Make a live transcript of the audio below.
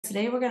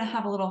today we're going to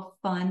have a little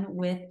fun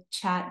with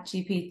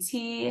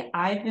ChatGPT.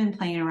 I've been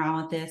playing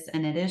around with this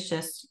and it is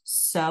just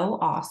so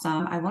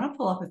awesome. I want to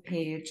pull up a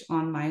page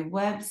on my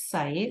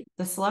website.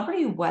 The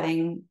celebrity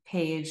wedding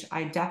page,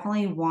 I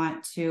definitely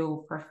want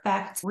to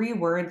perfect,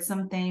 reword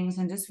some things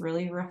and just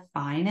really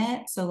refine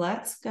it. So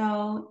let's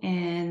go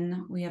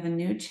in. We have a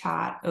new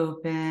chat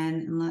open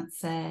and let's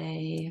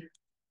say,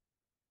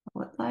 I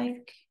would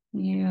like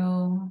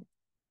you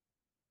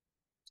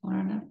to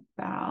learn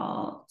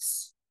about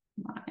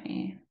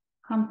my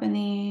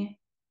company,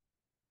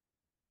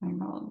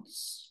 Emerald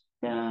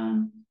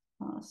Stone.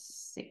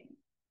 Let's see.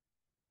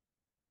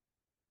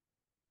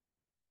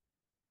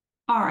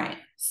 All right,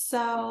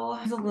 so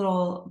there's a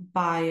little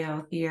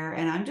bio here,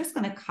 and I'm just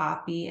going to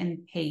copy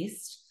and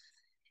paste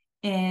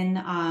in.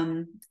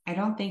 I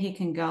don't think it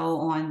can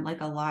go on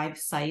like a live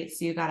site,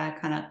 so you got to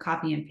kind of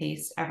copy and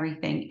paste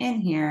everything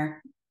in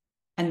here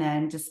and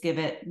then just give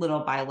it little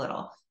by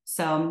little.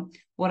 So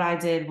what I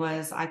did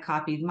was I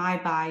copied my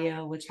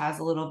bio, which has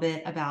a little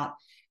bit about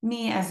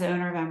me as the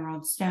owner of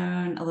Emerald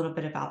Stone, a little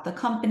bit about the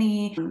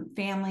company,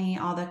 family,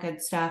 all that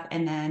good stuff,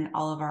 and then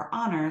all of our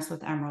honors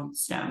with Emerald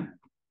Stone.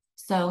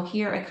 So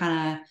here I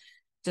kind of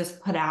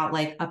just put out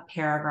like a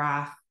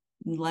paragraph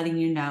letting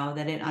you know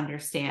that it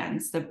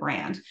understands the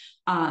brand.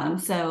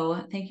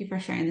 So thank you for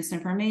sharing this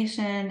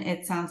information.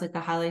 It sounds like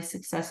a highly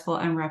successful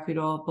and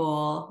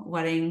reputable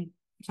wedding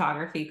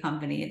photography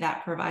company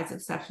that provides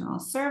exceptional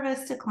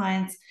service to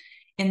clients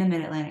in the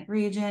Mid-Atlantic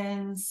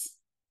regions.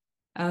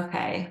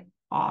 Okay,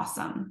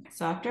 awesome.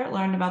 So after it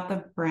learned about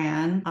the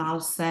brand,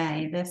 I'll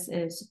say, this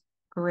is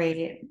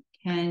great.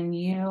 Can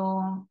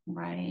you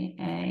write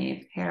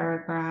a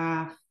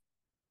paragraph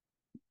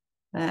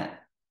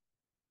that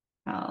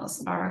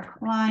tells our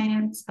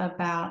clients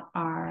about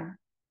our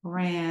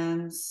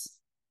brand,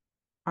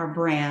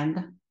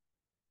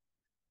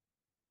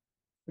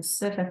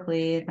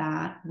 specifically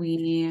that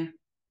we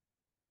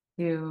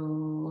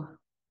do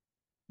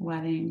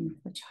wedding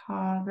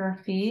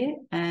photography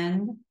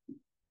and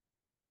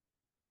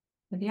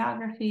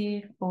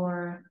videography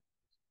for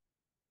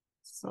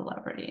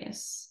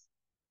celebrities.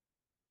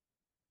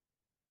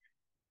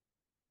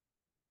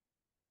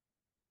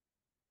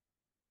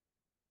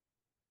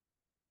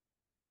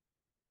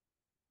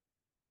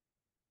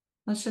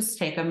 Let's just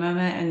take a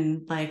moment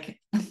and like,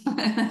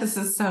 this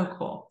is so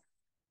cool.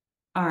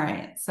 All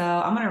right, so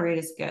I'm going to read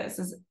as it goes.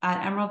 This is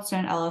at Emerald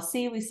Stone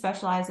LLC. We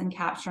specialize in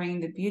capturing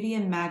the beauty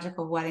and magic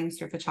of weddings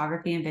through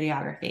photography and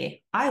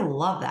videography. I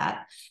love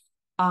that.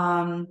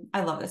 I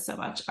love this so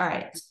much. All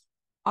right.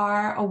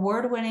 Our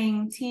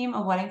award-winning team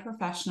of wedding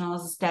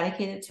professionals is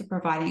dedicated to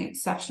providing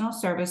exceptional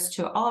service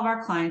to all of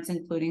our clients,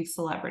 including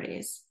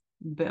celebrities.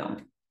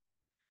 Boom.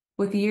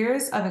 With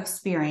years of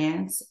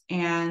experience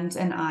and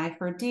an eye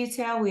for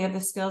detail, we have the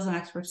skills and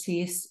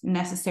expertise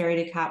necessary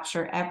to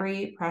capture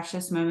every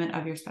precious moment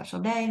of your special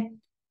day.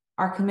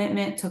 Our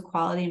commitment to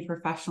quality and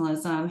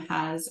professionalism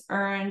has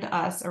earned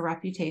us a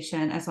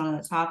reputation as one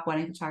of the top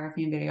wedding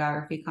photography and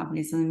videography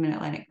companies in the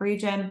Mid-Atlantic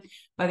region.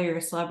 Whether you're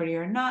a celebrity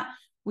or not,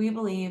 we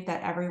believe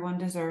that everyone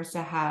deserves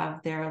to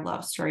have their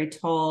love story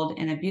told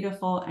in a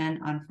beautiful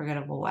and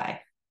unforgettable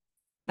way.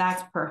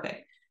 That's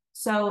perfect.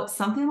 So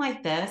something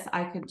like this,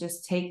 I could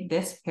just take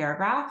this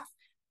paragraph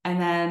and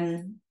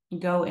then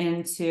go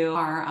into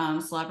our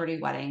celebrity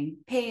wedding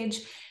page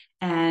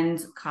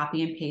and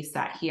copy and paste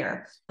that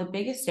here. The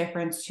biggest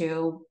difference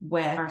too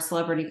with our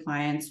celebrity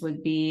clients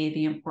would be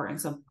the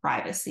importance of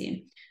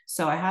privacy.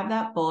 So I have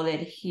that bolded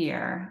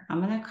here. I'm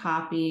going to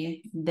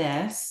copy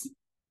this.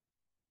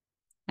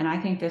 And I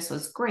think this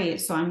was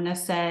great. So I'm going to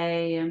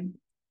say,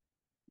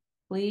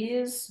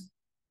 please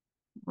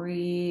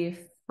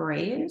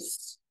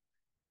rephrase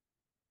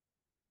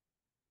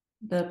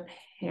the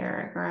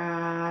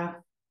paragraph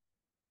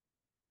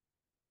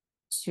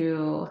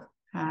to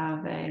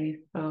have a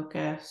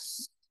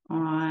focus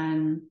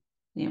on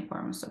the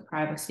importance of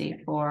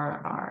privacy for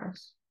our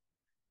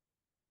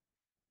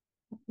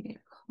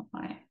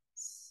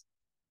clients.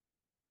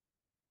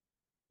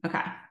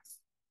 Okay,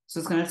 so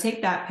it's going to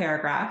take that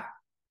paragraph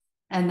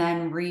and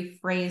then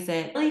rephrase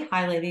it, really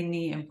highlighting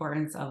the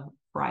importance of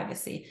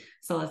privacy.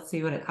 So let's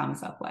see what it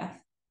comes up with.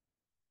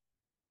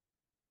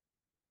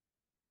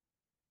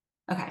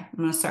 Okay, I'm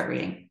going to start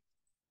reading.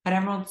 At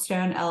Emerald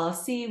Stone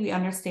LLC, we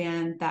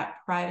understand that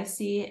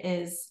privacy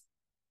is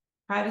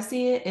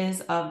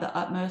of the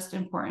utmost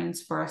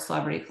importance for our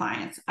celebrity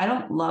clients. I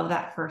don't love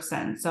that first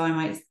sentence, so I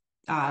might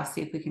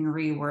see if we can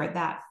reword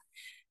that.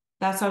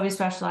 That's why we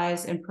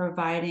specialize in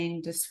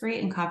providing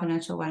discreet and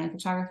confidential wedding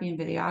photography and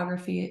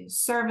videography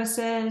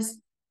services.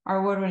 Our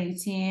award-winning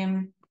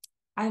team.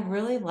 I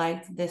really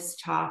liked this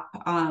top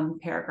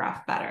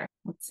paragraph better.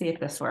 Let's see if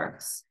this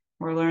works.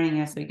 We're learning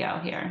as we go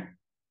here.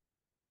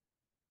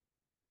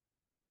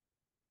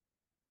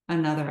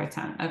 Another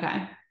attempt.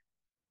 Okay.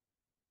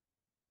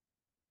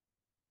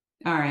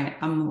 All right.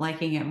 I'm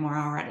liking it more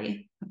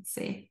already. Let's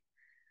see.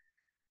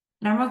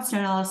 At Emerald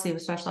Stone LLC, we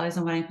specialize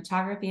in wedding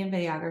photography and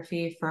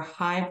videography for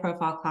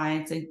high-profile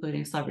clients,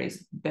 including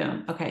celebrities.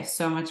 Boom. Okay,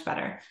 so much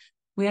better.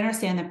 We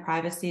understand that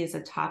privacy is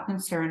a top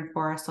concern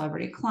for our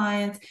celebrity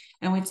clients,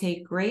 and we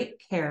take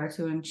great care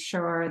to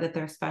ensure that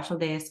their special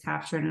day is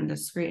captured in a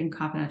discreet and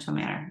confidential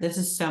manner. This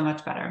is so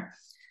much better.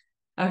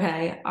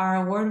 Okay,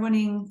 our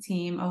award-winning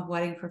team of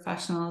wedding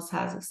professionals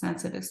has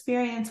extensive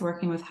experience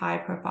working with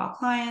high-profile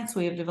clients.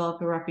 We have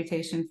developed a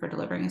reputation for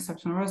delivering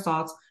exceptional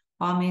results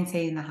while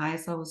maintaining the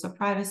highest levels of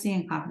privacy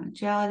and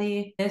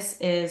confidentiality. This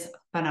is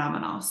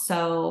phenomenal.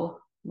 So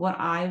what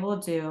I will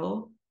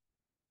do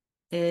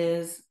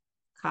is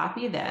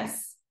copy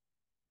this,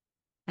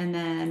 and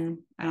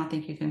then I don't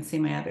think you can see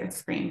my other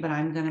screen, but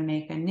I'm going to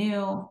make a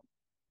new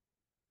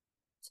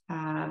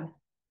tab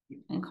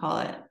and call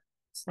it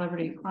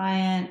celebrity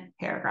client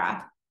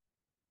paragraph.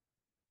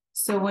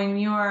 So when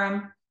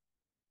you're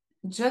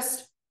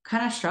just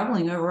kind of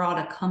struggling overall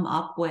to come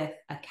up with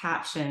a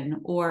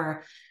caption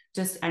or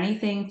just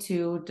anything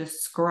to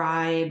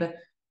describe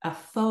a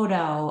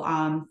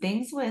photo,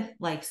 things with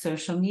like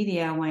social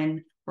media,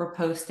 when we're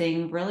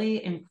posting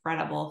really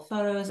incredible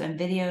photos and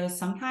videos,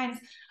 sometimes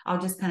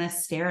I'll just kind of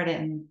stare at it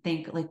and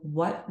think, like,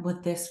 what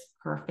would this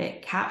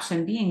perfect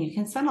caption be? And you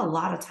can spend a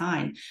lot of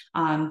time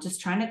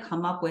just trying to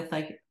come up with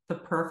like the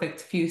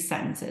perfect few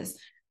sentences.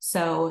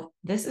 So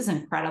this is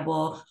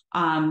incredible,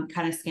 kind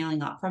of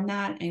scaling up from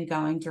that and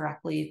going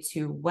directly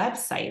to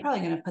website.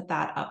 Probably going to put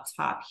that up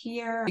top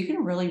here. You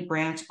can really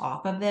branch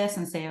off of this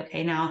and say,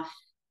 okay, now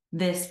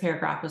this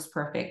paragraph was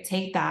perfect.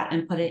 Take that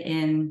and put it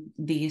in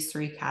these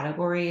 3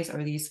 categories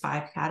or these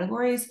 5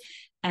 categories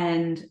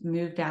and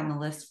move down the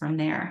list from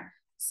there.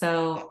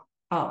 So,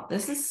 oh,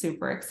 this is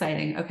super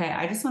exciting. Okay,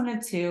 I just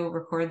wanted to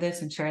record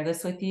this and share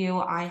this with you.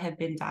 I have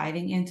been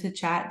diving into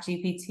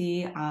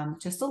ChatGPT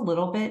just a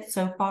little bit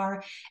so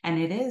far, and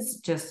it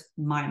is just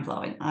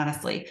mind-blowing,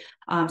 honestly.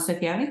 So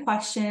if you have any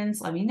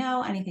questions, let me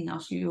know. Anything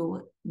else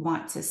you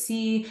want to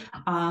see,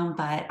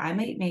 but I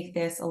might make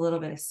this a little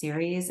bit of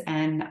series,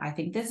 and I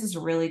think this is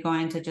really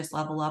going to just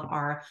level up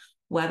our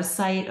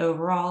website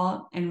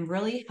overall and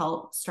really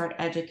help start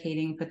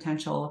educating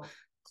potential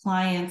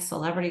clients,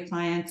 celebrity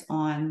clients,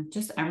 on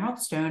just Emerald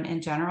Stone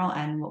in general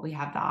and what we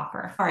have to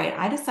offer. All right,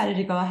 I decided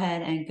to go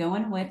ahead and go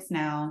in Wix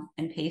now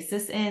and paste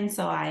this in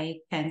so I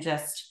can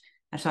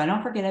so I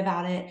don't forget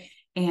about it.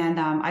 And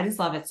I just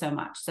love it so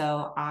much.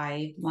 So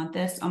I want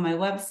this on my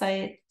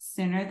website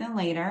sooner than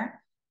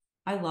later.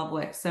 I love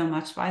Wix so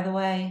much, by the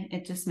way.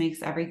 It just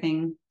makes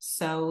everything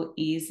so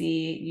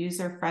easy,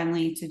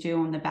 user-friendly to do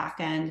on the back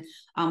end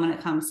when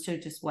it comes to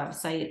just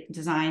website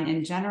design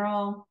in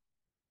general.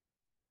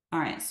 All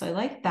right, so I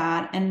like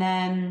that. And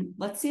then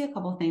let's see a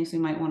couple of things we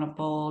might want to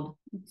bold.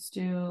 Let's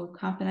do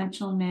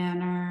confidential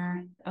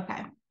manner.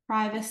 Okay,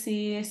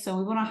 privacy. So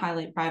we want to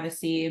highlight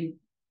privacy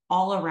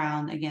all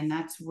around. Again,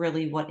 that's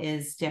really what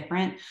is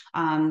different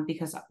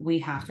because we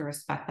have to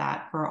respect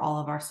that for all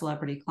of our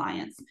celebrity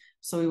clients.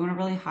 So we want to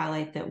really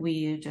highlight that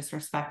we just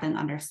respect and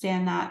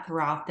understand that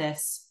throughout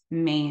this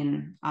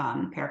main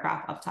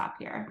paragraph up top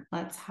here.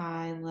 Let's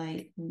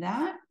highlight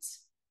that.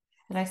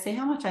 Did I say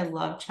how much I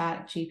love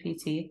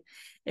ChatGPT?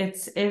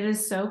 It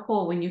is so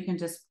cool when you can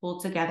just pull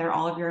together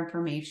all of your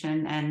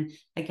information, and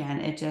again,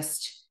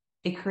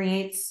 it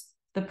creates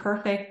the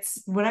perfect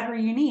whatever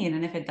you need.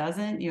 And if it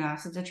doesn't, you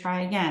ask it to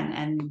try again.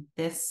 And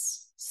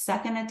this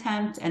second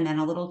attempt and then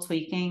a little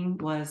tweaking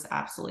was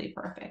absolutely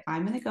perfect.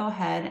 I'm going to go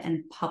ahead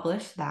and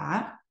publish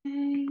that.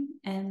 Okay.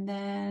 And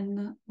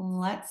then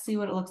let's see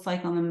what it looks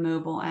like on the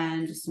mobile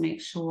end, just to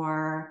make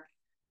sure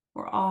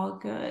we're all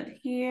good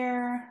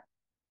here.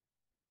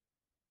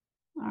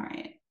 All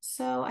right,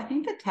 so I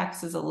think the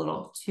text is a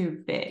little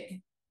too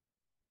big.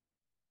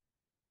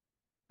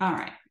 All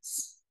right,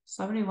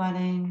 celebrity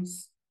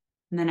weddings,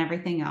 and then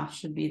everything else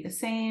should be the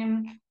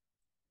same.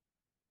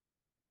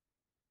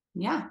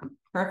 Yeah,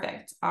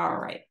 perfect. All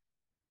right.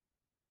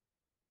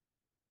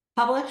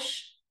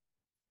 Publish.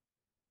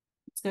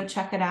 Let's go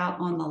check it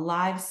out on the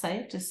live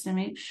site just to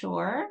make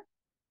sure.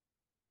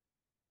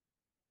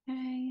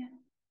 Okay.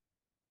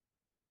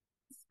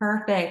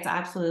 Perfect.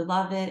 Absolutely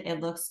love it. It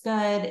looks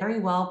good.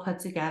 Very well put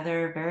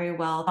together, very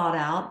well thought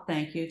out.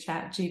 Thank you,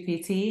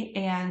 ChatGPT.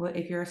 And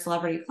if you're a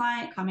celebrity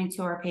client coming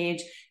to our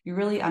page, you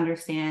really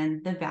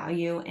understand the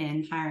value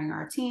in hiring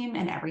our team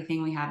and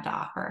everything we have to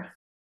offer.